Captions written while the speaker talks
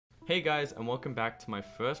Hey guys, and welcome back to my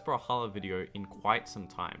first Brawlhalla video in quite some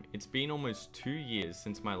time. It's been almost 2 years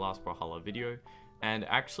since my last Brawlhalla video, and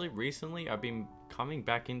actually recently I've been coming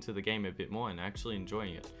back into the game a bit more and actually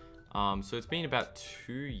enjoying it. So it's been about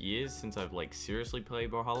 2 years since I've seriously played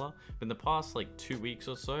Brawlhalla, but in the past 2 weeks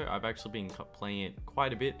or so I've actually been playing it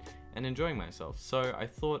quite a bit and enjoying myself. So I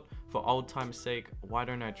thought, for old time's sake, why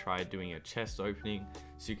don't I try doing a chest opening?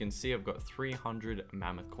 So you can see I've got 300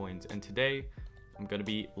 mammoth coins, and today I'm going to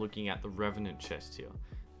be looking at the Revenant chest here.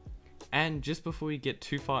 And just before we get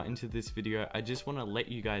too far into this video, I just want to let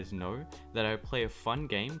you guys know that I play a fun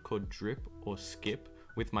game called Drip or Skip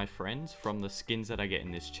with my friends from the skins that I get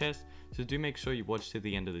in this chest. So do make sure you watch to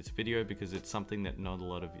the end of this video, because it's something that not a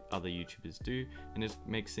lot of other YouTubers do, and it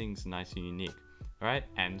makes things nice and unique. Alright,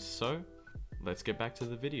 and so let's get back to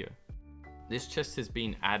the video. This chest has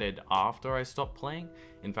been added after I stopped playing.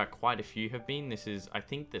 In fact, quite a few have been. This is, I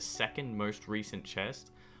think, the second most recent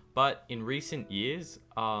chest. But in recent years,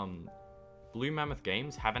 Blue Mammoth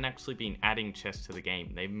Games haven't actually been adding chests to the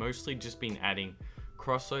game. They've mostly just been adding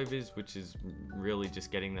crossovers, which is really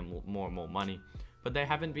just getting them more and more money. But they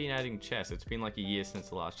haven't been adding chests. It's been like a year since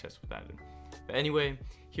the last chest was added. But anyway,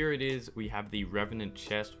 here it is. We have the Revenant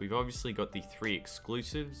chest. We've obviously got the 3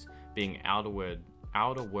 exclusives, being Outer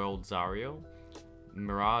World Zariel,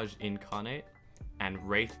 Mirage Incarnate, and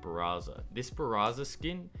Wraith Barraza. This Barraza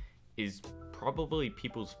skin is probably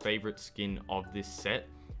people's favorite skin of this set.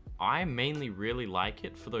 I mainly really like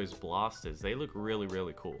it for those blasters. They look really,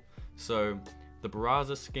 really cool. So the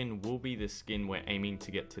Barraza skin will be the skin we're aiming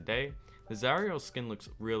to get today. The Zariel skin looks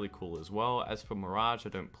really cool as well. As for Mirage, I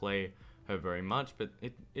don't play her very much, but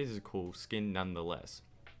it is a cool skin nonetheless.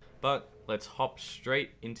 But let's hop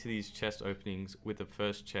straight into these chest openings with the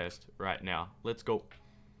first chest right now. Let's go.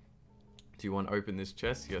 Do you want to open this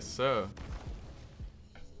chest? Yes, sir.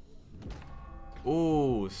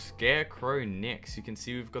 Ooh, Scarecrow next. You can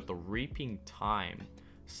see we've got the Reaping Time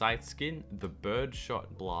Scythe skin, the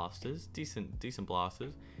Birdshot blasters, decent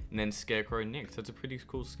blasters, and then Scarecrow next. That's a pretty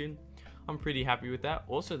cool skin. I'm pretty happy with that.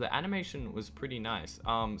 Also, the animation was pretty nice.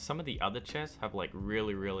 Some of the other chests have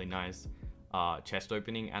really nice chest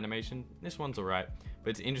opening animation. This one's alright, but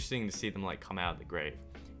it's interesting to see them come out of the grave.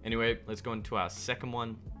 Anyway, let's go into our second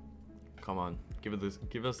one. Come on, give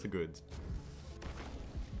us the goods.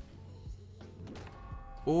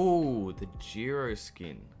 Oh, the Giro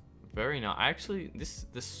skin, very nice. Actually,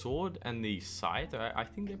 the sword and the scythe, I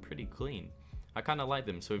think they're pretty clean. I kind of like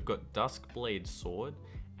them. So we've got Duskblade sword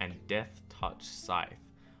and Death Touch scythe.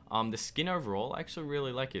 The skin overall, I actually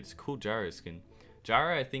really like it. It's a cool Gyro skin.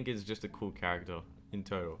 Gyro, I think, is just a cool character in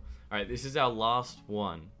total. Alright, this is our last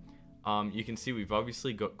one. You can see we've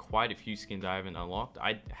obviously got quite a few skins I haven't unlocked.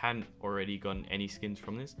 I hadn't already gotten any skins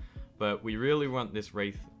from this, but we really want this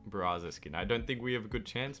Wraith Barraza skin. I don't think we have a good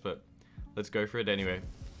chance, but let's go for it anyway.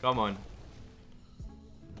 Come on.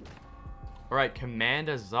 Alright,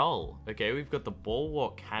 Commander Zul. Okay, we've got the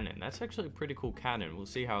Bulwark Cannon. That's actually a pretty cool cannon. We'll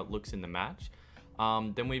see how it looks in the match.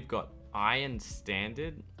 Then we've got Iron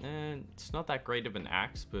Standard. It's not that great of an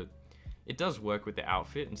axe, but it does work with the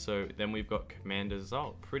outfit. And so then we've got Commander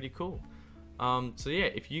Zul. Pretty cool. So yeah,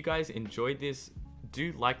 if you guys enjoyed this,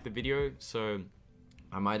 do like the video. So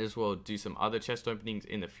I might as well do some other chest openings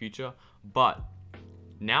in the future. But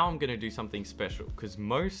now I'm going to do something special, because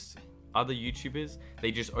most other YouTubers,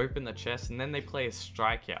 they just open the chest and then they play a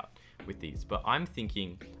strikeout with these. But I'm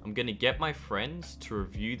thinking I'm going to get my friends to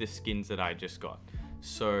review the skins that I just got.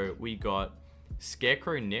 So we got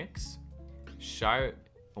Scarecrow Nyx,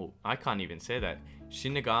 I can't even say that,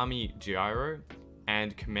 Shinigami Gyro,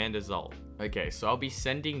 and Commander Zul. Okay, so I'll be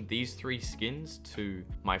sending these 3 skins to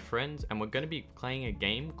my friends, and we're going to be playing a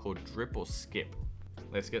game called Drip or Skip.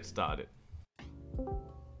 Let's get started.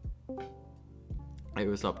 Hey,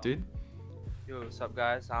 what's up, dude? Yo, what's up,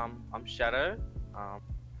 guys? I'm Shadow.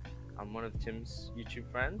 I'm one of Tim's YouTube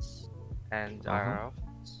friends, and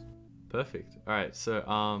Perfect. Alright,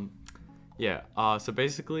 so yeah, so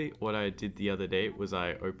basically what I did the other day was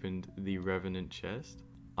I opened the Revenant chest,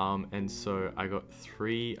 and so I got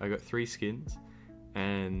three skins,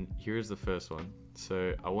 and here's the first one.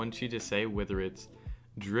 So I want you to say whether it's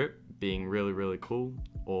Drip, being really cool,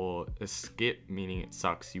 or a Skip, meaning it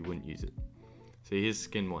sucks, you wouldn't use it. So here's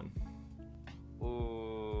skin 1.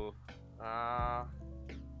 Ooh,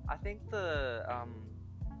 I think the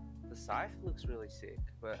scythe looks really sick,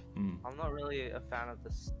 but I'm not really a fan of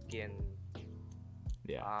the skin.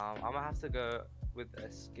 Yeah. I'm gonna have to go with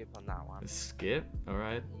a skip on that one. A skip?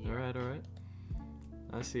 Alright, yeah. Alright.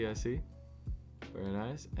 I see. Very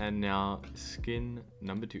nice. And now skin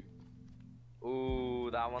number 2. Ooh,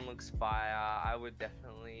 that one looks fire. I would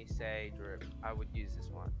definitely say Drip. I would use this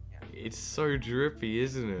one. Yeah. It's so drippy,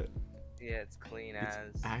 isn't it? Yeah, it's clean It's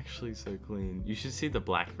as. actually so clean. You should see the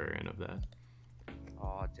black variant of that.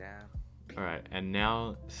 Oh damn. Alright, and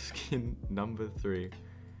now skin number 3.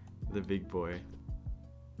 The big boy.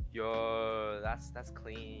 Yo, that's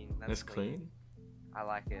clean. That's clean? I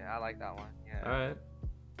like it. I like that one. Yeah. Alright.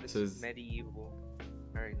 This So is medieval.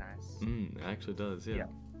 Very nice. It actually does, yeah. Yeah.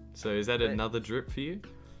 So is that But- another drip for you?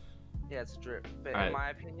 Yeah, it's a drip. But Alright. in my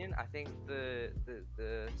opinion, I think the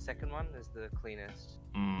second one is the cleanest.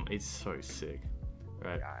 It's so sick.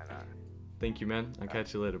 Alright. Yeah, I know. Thank you, man. I'll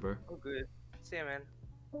catch you later, bro. Oh, good. See ya, man.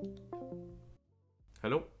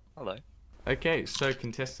 Hello? Hello. Okay, so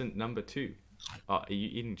contestant number 2. Oh, are you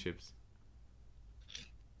eating chips?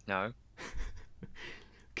 No.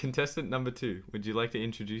 Contestant number 2, would you like to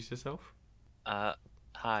introduce yourself?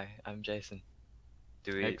 Hi, I'm Jason.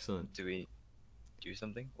 Excellent. Do we do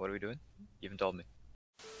something? What are we doing? You haven't told me.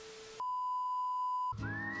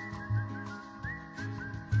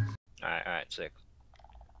 Alright, sick.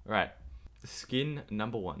 Right. Skin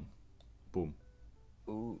number 1. Boom.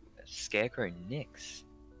 Ooh, Scarecrow Nyx.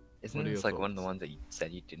 Isn't What are this your like one of the thoughts? ones that you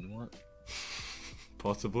said you didn't want?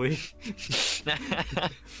 Possibly.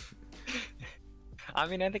 I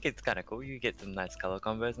mean, I think it's kind of cool. You get some nice color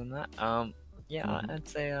combos on that. Yeah,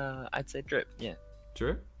 Mhm. I'd say drip. Yeah.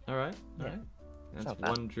 Drip? Alright, Yeah. alright. That's not bad.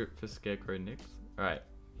 1 drip for Scarecrow Nyx. Alright.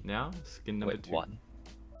 Now, skin number Wait, 2. one.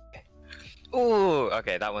 Okay. Ooh,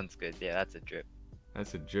 okay, that one's good. Yeah, that's a drip.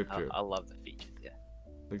 That's a drip. I love the features. Yeah.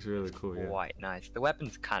 Looks really cool, yeah. Quite nice. The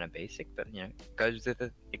weapon's kind of basic, but you know, it goes with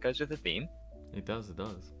the theme. It does, it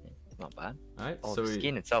does. Yeah, it's not bad. Alright, Oh, so the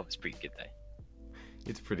skin itself is pretty good though.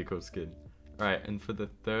 it's pretty cool skin. Alright, and for the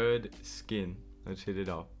 3rd skin, let's hit it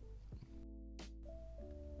off.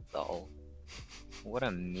 So, what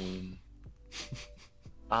a meme.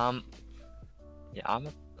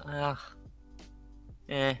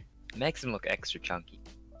 Yeah, makes him look extra chunky.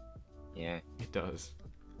 Yeah, It does.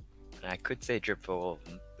 and I could say drip for all of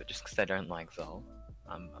them, but just because I don't like Zol,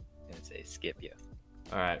 I'm gonna say skip. Yeah.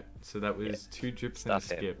 Alright, so that was Yeah. 2 drips and a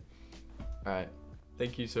Stuff him. skip. Alright,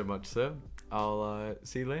 thank you so much, sir. I'll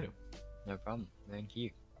see you later. No problem. Thank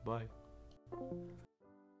you. Bye.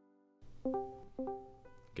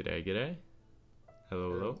 G'day, g'day.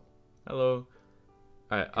 Hello, hello. Hello.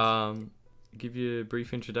 Alright, give you a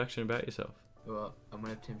brief introduction about yourself. Well, I'm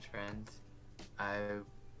one of Tim's friends. I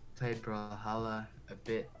played Brawlhalla a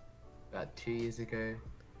bit about 2 years ago.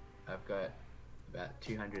 I've got about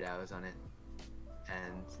 200 hours on it,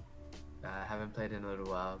 and I haven't played in a little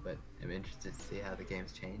while, but I'm interested to see how the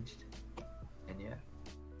game's changed. And yeah.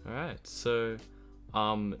 Alright, so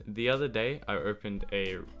the other day I opened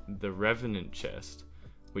the Revenant chest,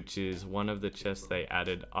 which is one of the chests they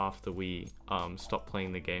added after we stopped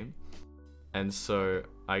playing the game. And so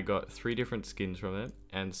I got 3 different skins from it,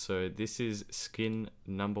 and so this is skin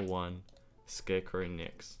number 1, Scarecrow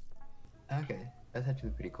Nyx. Okay, that's actually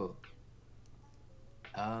pretty cool.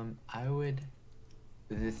 I would.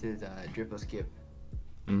 This is drip or skip.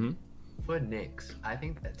 Mm-hmm. For Nyx, I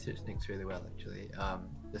think that suits Nyx really well actually.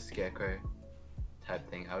 The scarecrow type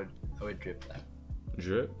thing. I would drip that.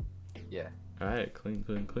 Drip? Yeah. Alright, clean,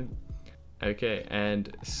 clean, clean. Okay,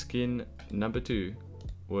 and skin number 2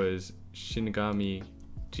 was Shinigami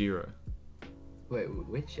Jiro. Wait,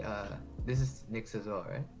 which this is Nyx as well,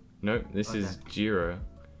 right? Nope, this Okay. is Jiro,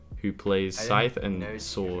 who plays I Scythe didn't know and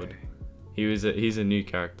Sword. Jiro. He's a new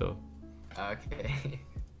character. Okay.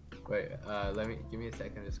 Wait, give me a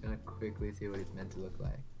second. I'm just gonna quickly see what he's meant to look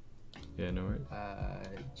like. Yeah, no worries.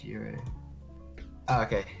 Jiro. Oh,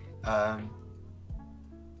 okay.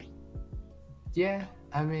 Yeah,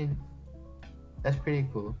 I mean, that's pretty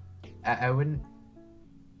cool. I wouldn't.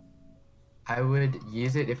 I would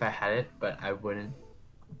use it if I had it, but I wouldn't.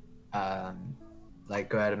 Like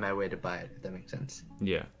go out of my way to buy it. If that makes sense.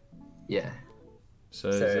 Yeah. Yeah. So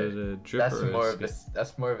is it a drip That's or more a of a skip?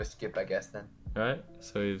 that's more of a skip, I guess. Then. Alright,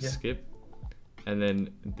 so you've Yeah. skip. And then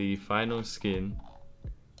the final skin,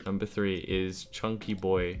 number 3, is Chunky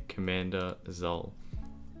Boy Commander Zol.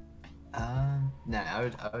 No, I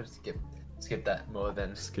would skip that more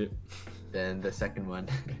than Skip. the second one.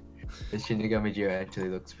 The Shinigami Jiro actually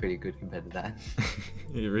looks pretty good compared to that.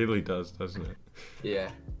 It really does, doesn't it? Yeah,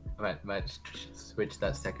 I might switch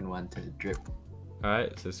that second one to drip.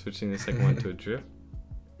 Alright, so switching the second one to a drip.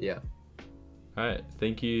 Yeah, Alright,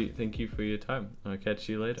 thank you for your time. I'll catch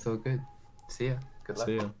you later. it's all good. See ya. Good luck.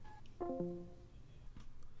 See ya.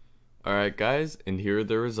 Alright guys, and here are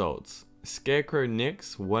the results. Scarecrow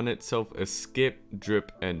Nyx won itself a skip,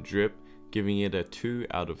 drip, and drip, giving it a 2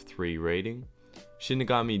 out of 3 rating.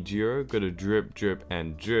 Shinigami Jiro got a drip, drip,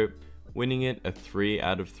 and drip, winning it a 3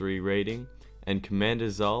 out of 3 rating. and Commander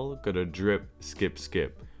Zal got a drip skip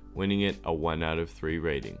skip, winning it a 1 out of 3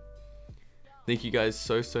 rating. Thank you guys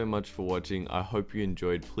so much for watching. I hope you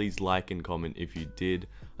enjoyed. Please like and comment if you did.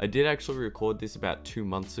 I did actually record this about 2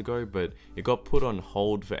 months ago, but it got put on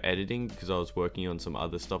hold for editing because I was working on some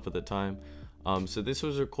other stuff at the time. So this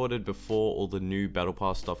was recorded before all the new Battle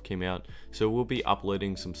Pass stuff came out, so we'll be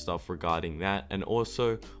uploading some stuff regarding that and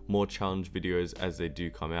also more challenge videos as they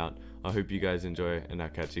do come out. I hope you guys enjoy, and I'll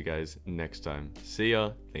catch you guys next time. See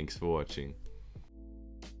ya. Thanks for watching.